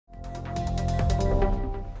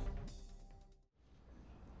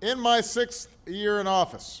In my 6th year in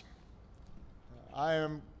office, I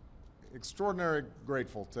am extraordinarily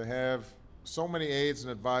grateful to have so many aides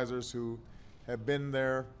and advisors who have been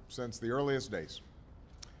there since the earliest days.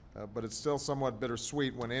 But it's still somewhat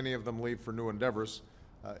bittersweet when any of them leave for new endeavors,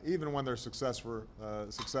 even when their successor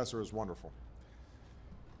is wonderful.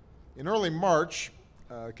 In early March,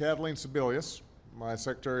 Kathleen Sebelius, my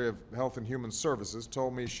Secretary of Health and Human Services,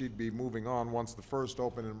 told me she'd be moving on once the first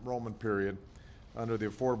open enrollment period under the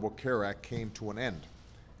Affordable Care Act came to an end.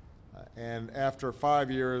 And after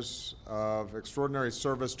 5 years of extraordinary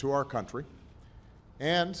service to our country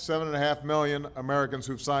and 7.5 million Americans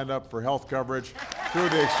who've signed up for health coverage through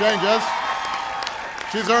the exchanges,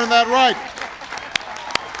 she's earned that right.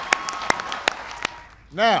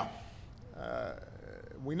 Now,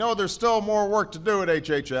 we know there's still more work to do at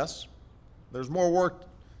HHS. There's more work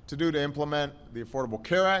to do to implement the Affordable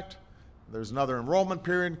Care Act. There's another enrollment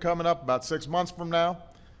period coming up about 6 months from now.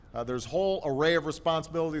 There's a whole array of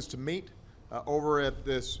responsibilities to meet over at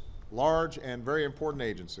this large and very important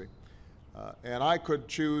agency. And I could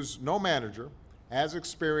choose no manager as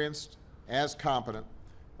experienced, as competent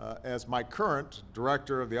as my current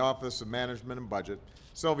Director of the Office of Management and Budget,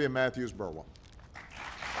 Sylvia Mathews Burwell.